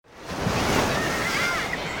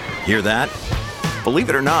Hear that?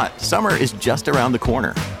 Believe it or not, summer is just around the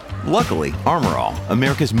corner. Luckily, Armor All,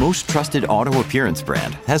 America's most trusted auto appearance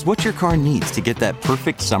brand, has what your car needs to get that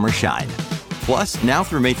perfect summer shine. Plus, now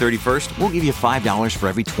through May 31st, we'll give you $5 for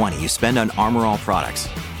every $20 you spend on Armor All products.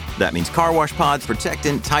 That means car wash pods,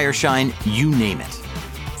 protectant, tire shine, you name it.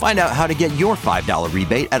 Find out how to get your $5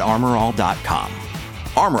 rebate at armorall.com.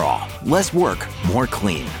 Armor All, less work, more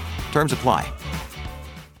clean. Terms apply.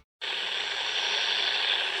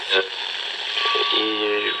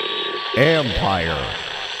 Empire.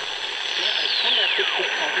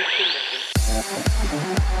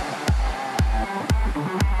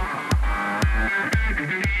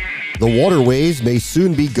 The waterways may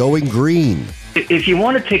soon be going green. If you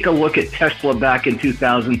want to take a look at Tesla back in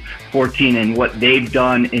 2014 and what they've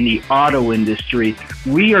done in the auto industry,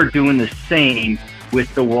 we are doing the same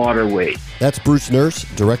with the waterways. That's Bruce Nurse,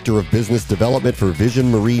 Director of Business Development for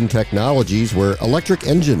Vision Marine Technologies, where electric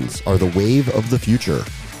engines are the wave of the future.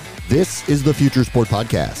 This is the Future Sport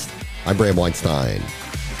Podcast. I'm Bram Weinstein.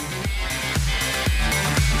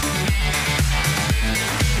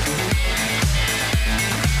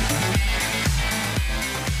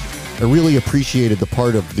 I really appreciated the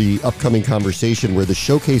part of the upcoming conversation where the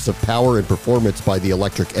showcase of power and performance by the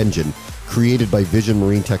electric engine created by Vision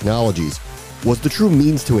Marine Technologies was the true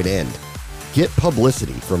means to an end. Get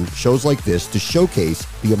publicity from shows like this to showcase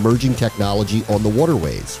the emerging technology on the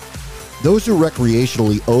waterways. Those who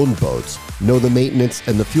recreationally own boats know the maintenance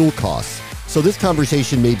and the fuel costs, so this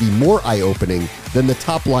conversation may be more eye-opening than the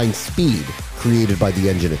top-line speed created by the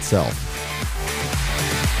engine itself.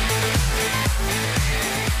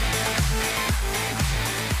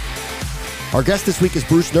 Our guest this week is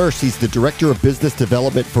Bruce Nurse. He's the Director of Business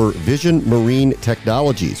Development for Vision Marine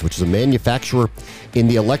Technologies, which is a manufacturer in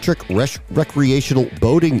the electric recreational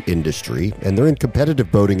boating industry, and they're in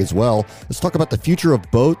competitive boating as well. Let's talk about the future of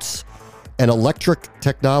boats and electric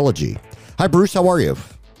technology. Hi, Bruce. How are you?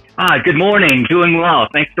 Good morning. Doing well.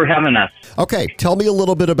 Thanks for having us. Okay. Tell me a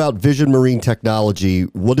little bit about Vision Marine Technology.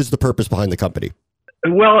 What is the purpose behind the company?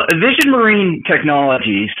 Well, Vision Marine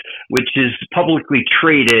Technologies, which is publicly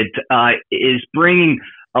traded, is bringing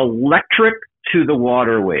electric to the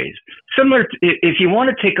waterways. Similar to, if you want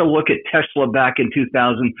to take a look at Tesla back in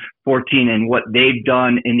 2014 and what they've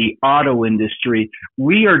done in the auto industry,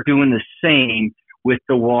 we are doing the same with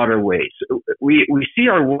the waterways. We see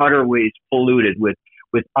our waterways polluted with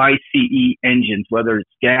ICE engines, whether it's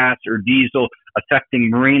gas or diesel, affecting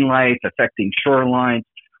marine life, affecting shorelines.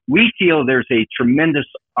 We feel there's a tremendous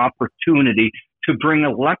opportunity to bring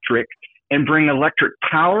electric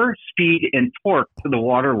power, speed, and torque to the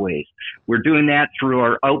waterways. We're doing that through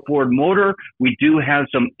our outboard motor. We do have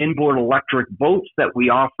some inboard electric boats that we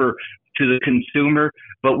offer to the consumer,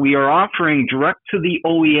 but we are offering direct to the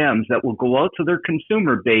OEMs that will go out to their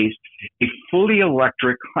consumer base a fully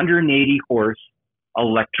electric 180 horse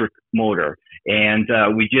electric motor. And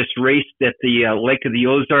we just raced at the Lake of the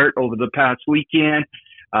Ozark over the past weekend.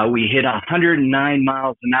 We hit 109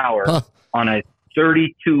 miles an hour on a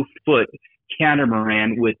 32-foot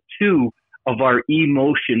catamaran with two of our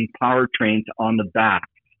E-Motion powertrains on the back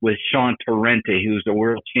with Sean Torrente, who's a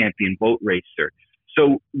world champion boat racer.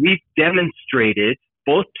 So we've demonstrated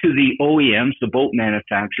both to the OEMs, the boat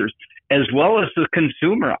manufacturers, as well as the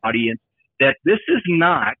consumer audience, that this is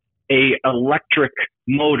not a electric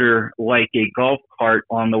motor like a golf cart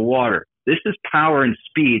on the water. This is power and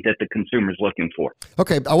speed that the consumer is looking for.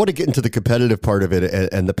 Okay, I want to get into the competitive part of it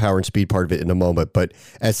and the power and speed part of it in a moment. But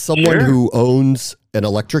as someone who owns an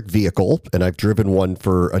electric vehicle, and I've driven one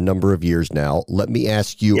for a number of years now, let me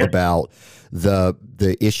ask you about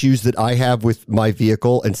the issues that I have with my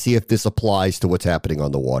vehicle and see if this applies to what's happening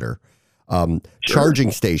on the water.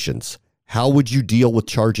 Charging stations. How would you deal with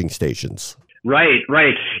charging stations? Right.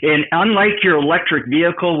 And unlike your electric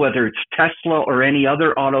vehicle, whether it's Tesla or any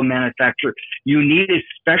other auto manufacturer, you need a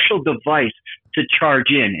special device to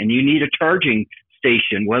charge in, and you need a charging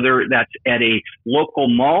station, whether that's at a local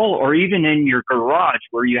mall or even in your garage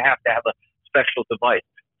where you have to have a special device.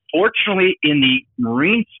 Fortunately, in the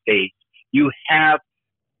marine space, you have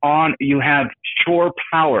shore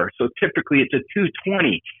power. So typically it's a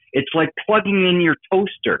 220. It's like plugging in your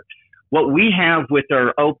toaster. What we have with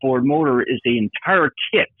our outboard motor is the entire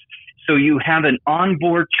kit. So you have an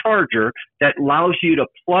onboard charger that allows you to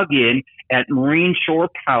plug in at marine shore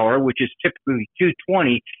power, which is typically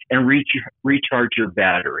 220, and recharge your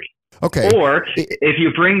battery. Okay. Or if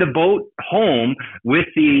you bring the boat home with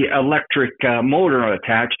the electric motor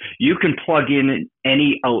attached, you can plug in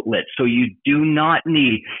any outlet. So you do not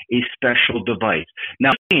need a special device.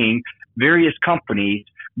 Now, seeing various companies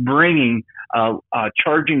bringing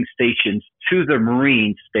charging stations to the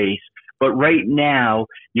marine space. But right now,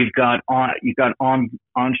 you've got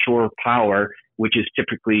onshore power, which is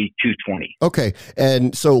typically 220. Okay.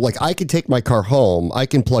 And so like I can take my car home, I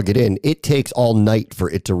can plug it in. It takes all night for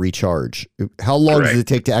it to recharge. How long Correct. does it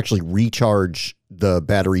take to actually recharge the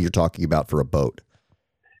battery you're talking about for a boat?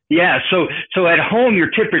 Yeah, so at home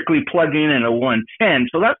you're typically plugging in a 110,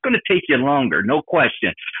 so that's going to take you longer, no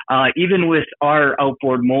question. Even with our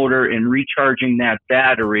outboard motor and recharging that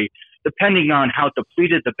battery, depending on how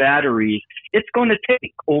depleted the battery is, it's going to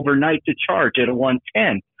take overnight to charge at a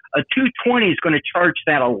 110. A 220 is going to charge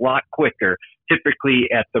that a lot quicker, typically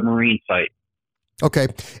at the marine site. Okay.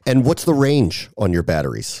 And what's the range on your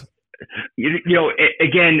batteries?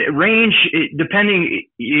 Again, range, depending,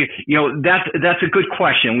 that's a good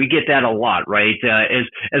question. We get that a lot, right?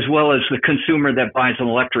 As well as the consumer that buys an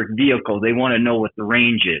electric vehicle, they want to know what the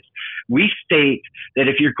range is. We state that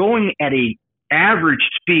if you're going at a average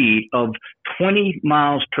speed of 20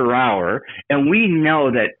 miles per hour, and we know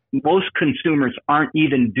that most consumers aren't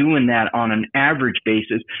even doing that on an average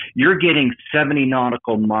basis, you're getting 70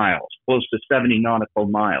 nautical miles, close to 70 nautical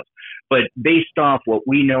miles. But based off what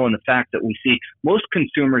we know and the fact that we see, most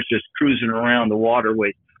consumers just cruising around the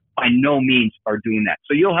waterways by no means are doing that.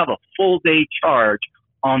 So you'll have a full day charge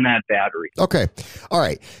on that battery. Okay. All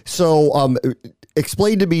right. So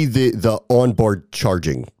explain to me the onboard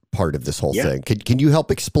charging part of this whole thing. Can you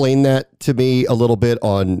help explain that to me a little bit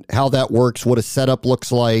on how that works, what a setup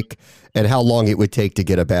looks like, and how long it would take to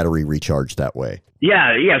get a battery recharged that way?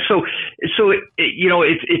 Yeah. So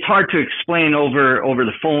it's hard to explain over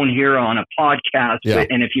the phone here on a podcast. Yeah.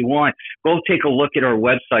 And if you want, go take a look at our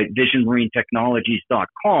website,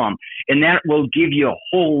 visionmarinetechnologies.com, and that will give you a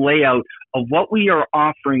whole layout of what we are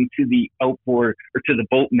offering to the outboard or to the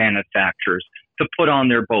boat manufacturers to put on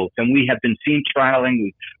their boats. And we have been seen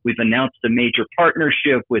trialing. We've announced a major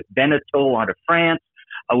partnership with Beneteau out of France,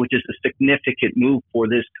 which is a significant move for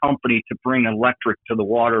this company to bring electric to the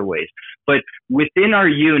waterways. But within our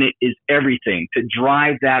unit is everything to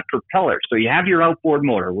drive that propeller. So you have your outboard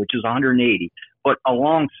motor, which is 180, but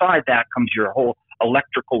alongside that comes your whole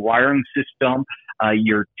electrical wiring system,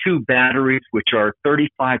 your two batteries, which are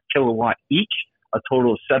 35 kilowatt each, a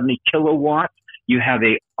total of 70 kilowatts. You have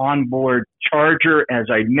a onboard charger, as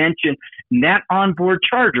I mentioned. And that onboard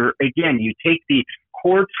charger, again, you take the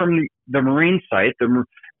cord from the marine site, the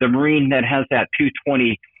marine that has that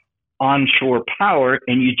 220 onshore power,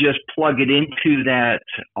 and you just plug it into that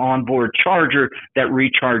onboard charger that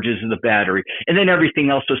recharges the battery. And then everything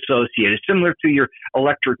else associated. Similar to your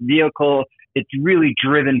electric vehicle, it's really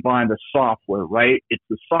driven by the software, right? It's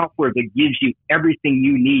the software that gives you everything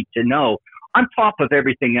you need to know on top of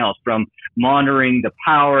everything else, from monitoring the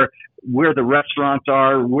power, where the restaurants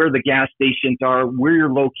are, where the gas stations are, where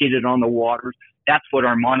you're located on the waters. That's what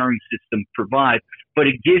our monitoring system provides. But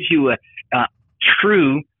it gives you a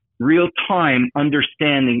true real-time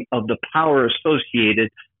understanding of the power associated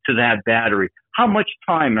to that battery. How much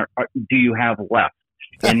time do you have left?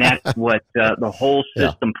 And that's what the whole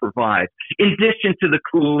system provides. In addition to the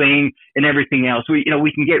cooling and everything else, we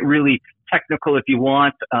can get really technical if you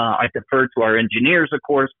want. I defer to our engineers, of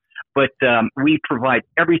course, but we provide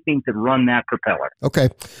everything to run that propeller. Okay.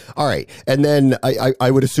 All right. And then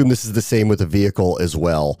I would assume this is the same with a vehicle as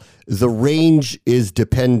well. The range is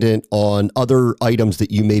dependent on other items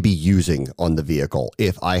that you may be using on the vehicle.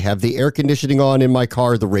 If I have the air conditioning on in my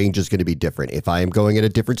car, the range is going to be different. If I am going at a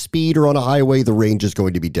different speed or on a highway, the range is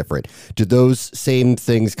going to be different. Do those same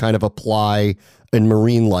things kind of apply in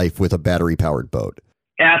marine life with a battery-powered boat?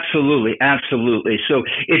 Absolutely. So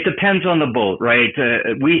it depends on the boat, right?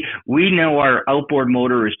 We know our outboard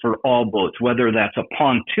motor is for all boats, whether that's a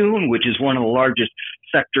pontoon, which is one of the largest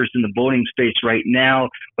sectors in the boating space right now,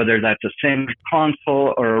 whether that's a center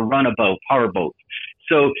console or a runabout, powerboat.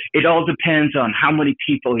 So it all depends on how many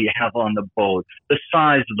people you have on the boat, the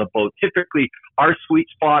size of the boat. Typically, our sweet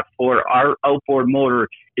spot for our outboard motor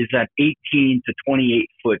is that 18 to 28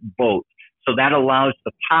 foot boat. So that allows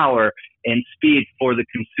the power and speed for the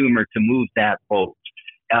consumer to move that boat.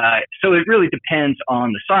 So it really depends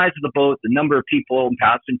on the size of the boat, the number of people and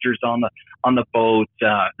passengers on the boat,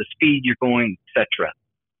 the speed you're going, etc.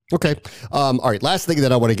 Okay. All right. Last thing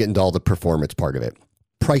that I want to get into all the performance part of it.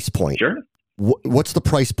 Price point. Sure. What's the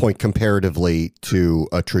price point comparatively to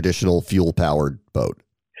a traditional fuel-powered boat?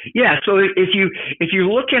 Yeah, so if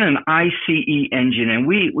you look at an ICE engine, and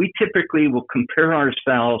we typically will compare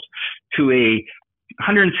ourselves to a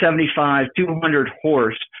 175, 200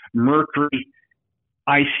 horse Mercury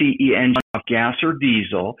ICE engine, gas or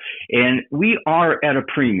diesel, and we are at a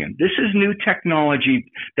premium. This is new technology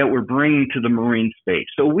that we're bringing to the marine space.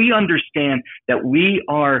 So we understand that we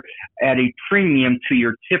are at a premium to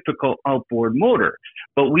your typical outboard motor,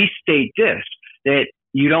 but we state this, that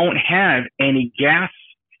you don't have any gas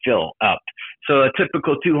fill up. So a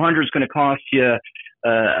typical 200 is going to cost you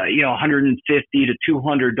 $150 to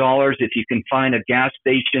 $200 if you can find a gas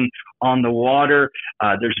station on the water.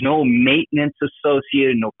 There's no maintenance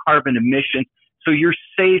associated, no carbon emissions. So you're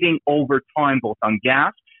saving over time, both on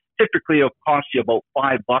gas. Typically, it'll cost you about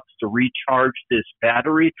 $5 to recharge this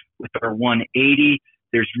battery with our 180.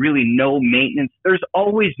 There's really no maintenance. There's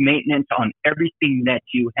always maintenance on everything that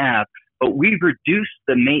you have, but we've reduced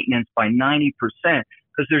the maintenance by 90%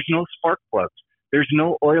 because there's no spark plugs. There's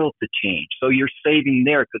no oil to change. So you're saving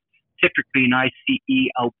there because typically an ICE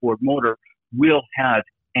outboard motor will have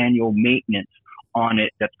annual maintenance on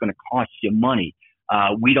it that's going to cost you money.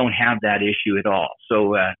 We don't have that issue at all.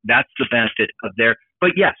 So that's the benefit of there.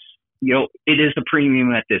 But yes, it is a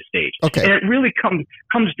premium at this stage. Okay. And it really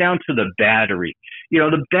comes down to the battery.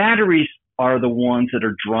 The batteries are the ones that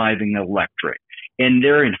are driving electric, and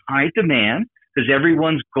they're in high demand because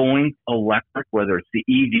everyone's going electric, whether it's the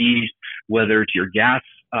EVs, whether it's your gas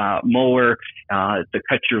mower to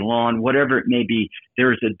cut your lawn, whatever it may be.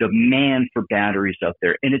 There's a demand for batteries out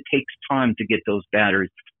there, and it takes time to get those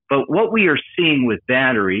batteries. But what we are seeing with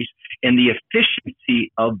batteries and the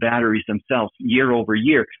efficiency of batteries themselves year over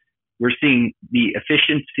year, we're seeing the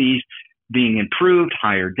efficiencies being improved,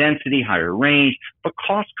 higher density, higher range, but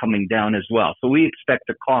cost coming down as well. So we expect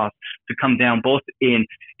the cost to come down both in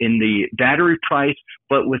the battery price,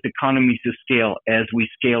 but with economies of scale as we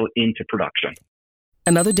scale into production.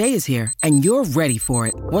 Another day is here, and you're ready for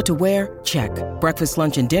it. What to wear? Check. Breakfast,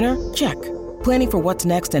 lunch, and dinner? Check. Planning for what's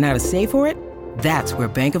next and how to save for it? That's where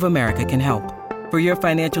Bank of America can help. For your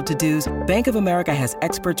financial to-dos, Bank of America has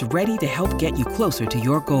experts ready to help get you closer to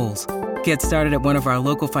your goals. Get started at one of our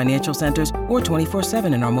local financial centers or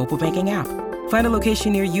 24/7 in our mobile banking app. Find a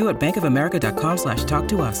location near you at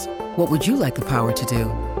bankofamerica.com/talktous. What would you like the power to do?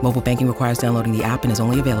 Mobile banking requires downloading the app and is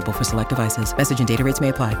only available for select devices. Message and data rates may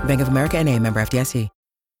apply. Bank of America N.A., member FDIC.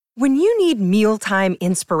 When you need mealtime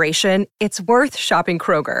inspiration, it's worth shopping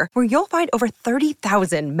Kroger, where you'll find over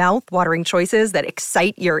 30,000 mouth-watering choices that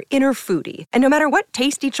excite your inner foodie. And no matter what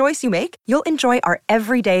tasty choice you make, you'll enjoy our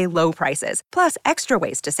everyday low prices, plus extra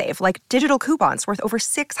ways to save, like digital coupons worth over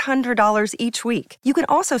 $600 each week. You can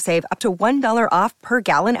also save up to $1 off per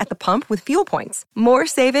gallon at the pump with fuel points. More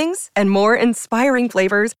savings and more inspiring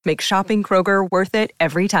flavors make shopping Kroger worth it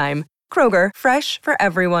every time. Kroger, fresh for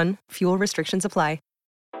everyone. Fuel restrictions apply.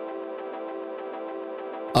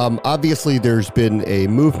 Obviously, there's been a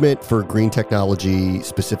movement for green technology,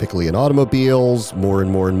 specifically in automobiles. More and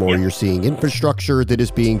more and more, You're seeing infrastructure that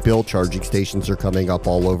is being built. Charging stations are coming up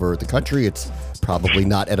all over the country. It's probably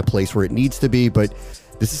not at a place where it needs to be, but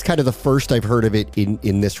this is kind of the first I've heard of it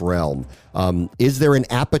in this realm. Is there an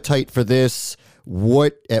appetite for this?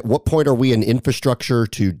 At what point are we in infrastructure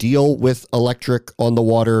to deal with electric on the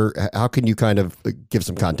water? How can you kind of give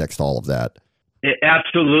some context to all of that?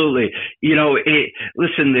 Absolutely.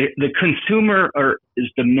 Listen, the consumer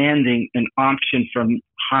is demanding an option from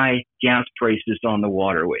high gas prices on the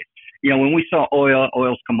waterways. When we saw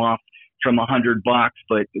oil's come off from $100,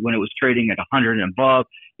 but when it was trading at 100 and above,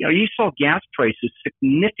 you saw gas prices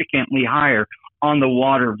significantly higher on the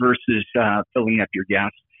water versus filling up your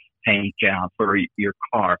gas tank for your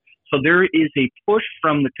car. So there is a push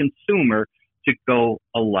from the consumer to go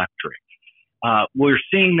electric. We're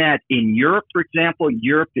seeing that in Europe, for example.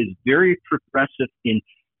 Europe is very progressive in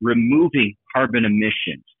removing carbon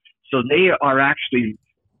emissions. So they are actually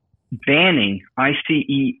banning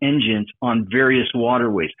ICE engines on various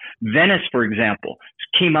waterways. Venice, for example,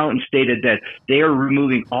 came out and stated that they are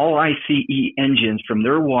removing all ICE engines from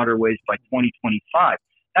their waterways by 2025.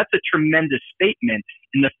 That's a tremendous statement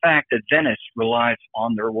in the fact that Venice relies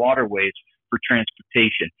on their waterways for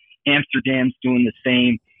transportation. Amsterdam's doing the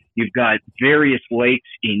same. You've got various lakes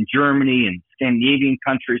in Germany and Scandinavian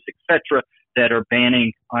countries, etc., that are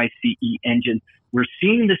banning ICE engines. We're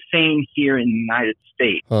seeing the same here in the United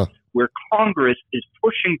States, where Congress is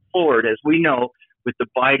pushing forward, as we know, with the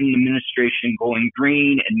Biden administration going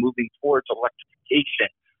green and moving towards electrification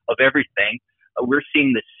of everything. We're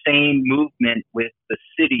seeing the same movement with the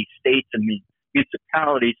cities, states, and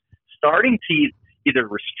municipalities starting to either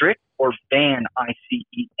restrict or ban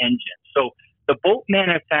ICE engines. So the boat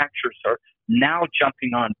manufacturers are now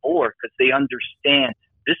jumping on board because they understand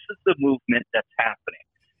this is the movement that's happening.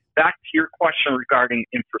 Back to your question regarding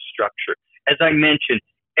infrastructure. As I mentioned,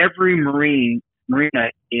 every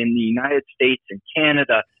marina in the United States and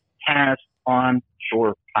Canada has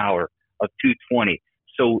onshore power of 220.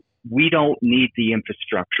 So we don't need the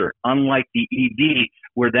infrastructure. Unlike the EV,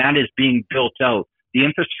 where that is being built out, the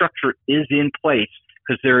infrastructure is in place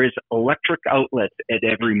because there is electric outlets at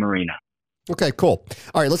every marina. Okay, cool.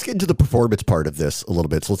 All right, let's get into the performance part of this a little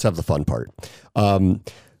bit. So let's have the fun part.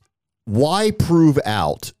 Why prove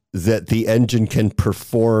out that the engine can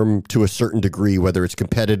perform to a certain degree, whether it's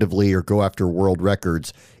competitively or go after world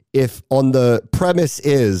records, if on the premise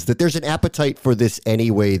is that there's an appetite for this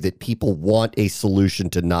anyway, that people want a solution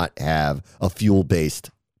to not have a fuel-based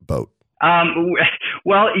boat?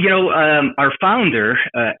 Well, our founder,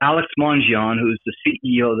 Alex Mongeon, who's the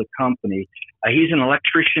CEO of the company, he's an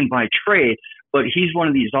electrician by trade, but he's one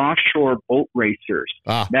of these offshore boat racers.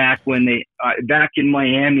 Back in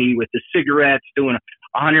Miami with the cigarettes doing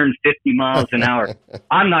 150 miles an hour.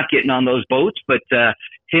 I'm not getting on those boats, but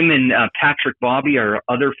him and Patrick Bobby, our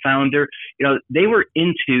other founder, they were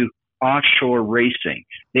into offshore racing.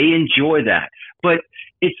 They enjoy that. But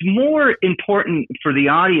it's more important for the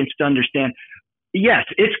audience to understand, yes,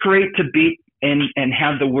 it's great to beat and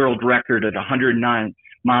have the world record at 109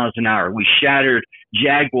 miles an hour. We shattered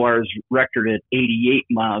Jaguar's record at 88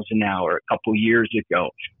 miles an hour a couple years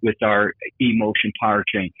ago with our eMotion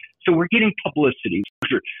powertrain. So we're getting publicity,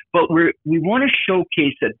 but we want to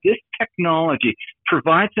showcase that this technology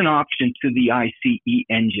provides an option to the ICE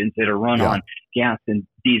engines that are run on gas and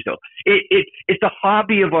diesel. It's a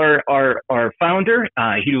hobby of our founder.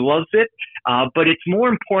 He loves it, but it's more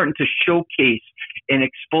important to showcase and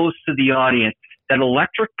expose to the audience that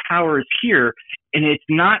electric power is here, and it's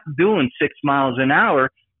not doing 6 miles an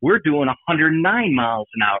hour. We're doing 109 miles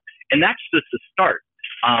an hour, and that's just the start.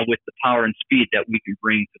 With the power and speed that we can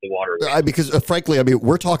bring to the waterway. Because frankly,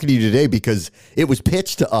 we're talking to you today because it was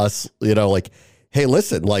pitched to us, hey,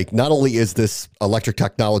 listen, not only is this electric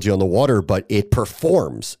technology on the water, but it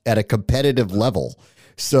performs at a competitive level.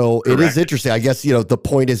 So Correct. It is interesting. I guess, the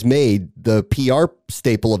point is made. The PR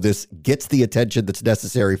staple of this gets the attention that's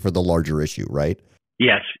necessary for the larger issue, right?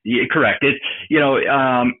 Yes, correct. It's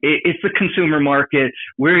it's the consumer market.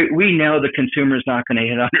 We know the consumer's not going to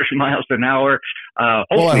hit 100 miles an hour.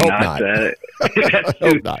 Hopefully not. I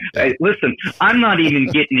hope not. Listen, I'm not even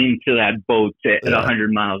getting into that boat at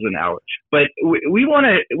 100 miles an hour. But we want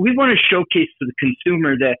to showcase to the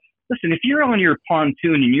consumer that, listen, if you're on your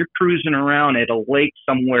pontoon and you're cruising around at a lake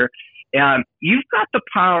somewhere, you've got the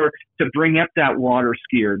power to bring up that water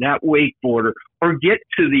skier, that wakeboarder, or get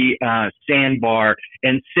to the sandbar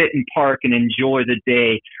and sit and park and enjoy the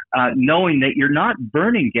day, knowing that you're not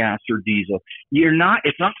burning gas or diesel.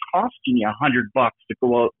 It's not costing you $100 to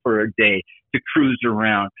go out for a day to cruise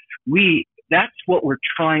around. That's what we're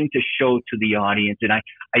trying to show to the audience, and I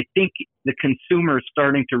think the consumer is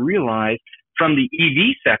starting to realize from the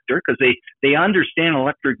EV sector, because they understand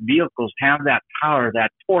electric vehicles have that power,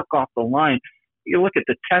 that torque off the line. You look at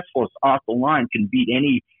the Teslas off the line, can beat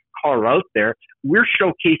any car out there. We're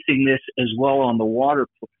showcasing this as well on the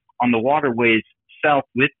waterways south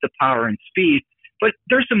with the power and speed. But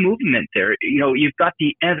there's a movement there. You've got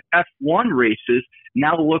the F1 races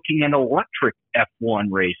now looking at electric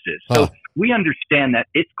F1 races. So we understand that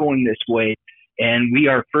it's going this way, and we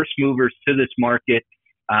are first movers to this market.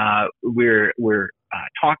 We're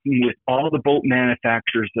talking with all the boat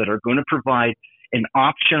manufacturers that are going to provide an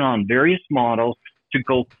option on various models to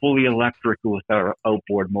go fully electric with our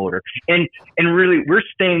outboard motor. And really, we're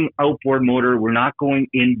staying outboard motor. We're not going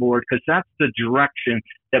inboard, because that's the direction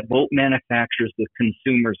that boat manufacturers, the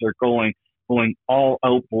consumers, are going all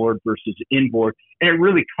outboard versus inboard. And it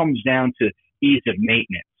really comes down to ease of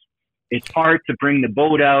maintenance. It's hard to bring the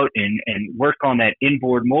boat out and work on that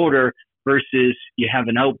inboard motor versus you have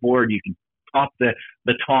an outboard, you can pop the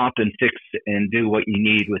top and fix and do what you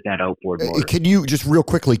need with that outboard motor. Can you, just real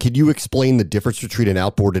quickly, explain the difference between an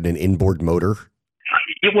outboard and an inboard motor?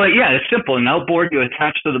 It's simple. An outboard you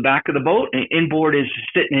attach to the back of the boat, and inboard is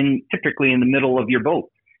sitting typically in the middle of your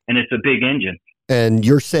boat, and it's a big engine. And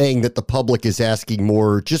you're saying that the public is asking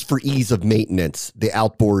more just for ease of maintenance. The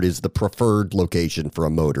outboard is the preferred location for a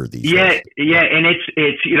motor these days. Yeah. And it's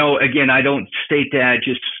again, I don't state that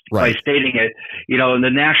just by stating it. The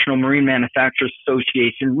National Marine Manufacturers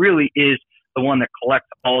Association really is the one that collects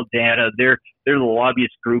all data. They're the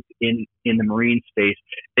lobbyist group in the marine space.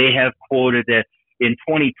 They have quoted that in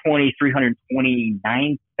 2020,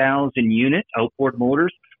 329,000 units, outboard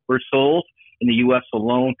motors, were sold in the U.S.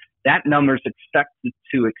 alone. That number is expected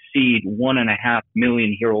to exceed 1.5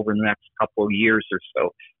 million here over the next couple of years or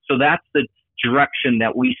so. So that's the direction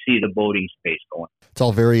that we see the boating space going. It's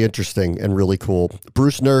all very interesting and really cool.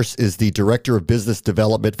 Bruce Nurse is the Director of Business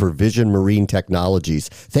Development for Vision Marine Technologies.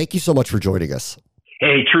 Thank you so much for joining us.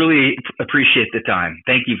 Hey, truly appreciate the time.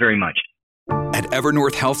 Thank you very much. At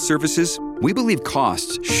Evernorth Health Services, we believe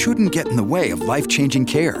costs shouldn't get in the way of life-changing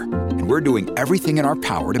care, and we're doing everything in our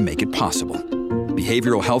power to make it possible.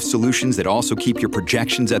 Behavioral health solutions that also keep your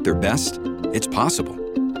projections at their best? It's possible.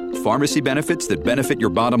 Pharmacy benefits that benefit your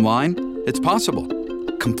bottom line? It's possible.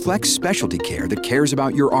 Complex specialty care that cares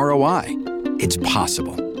about your ROI? It's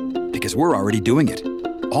possible. Because we're already doing it.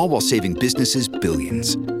 All while saving businesses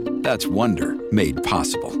billions. That's Wonder made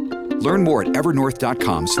possible. Learn more at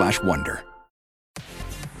evernorth.com/wonder.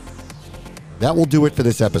 That will do it for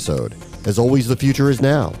this episode. As always, the future is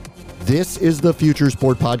now. This is the Future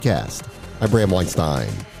Sport Podcast. I'm Bram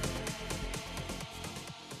Weinstein.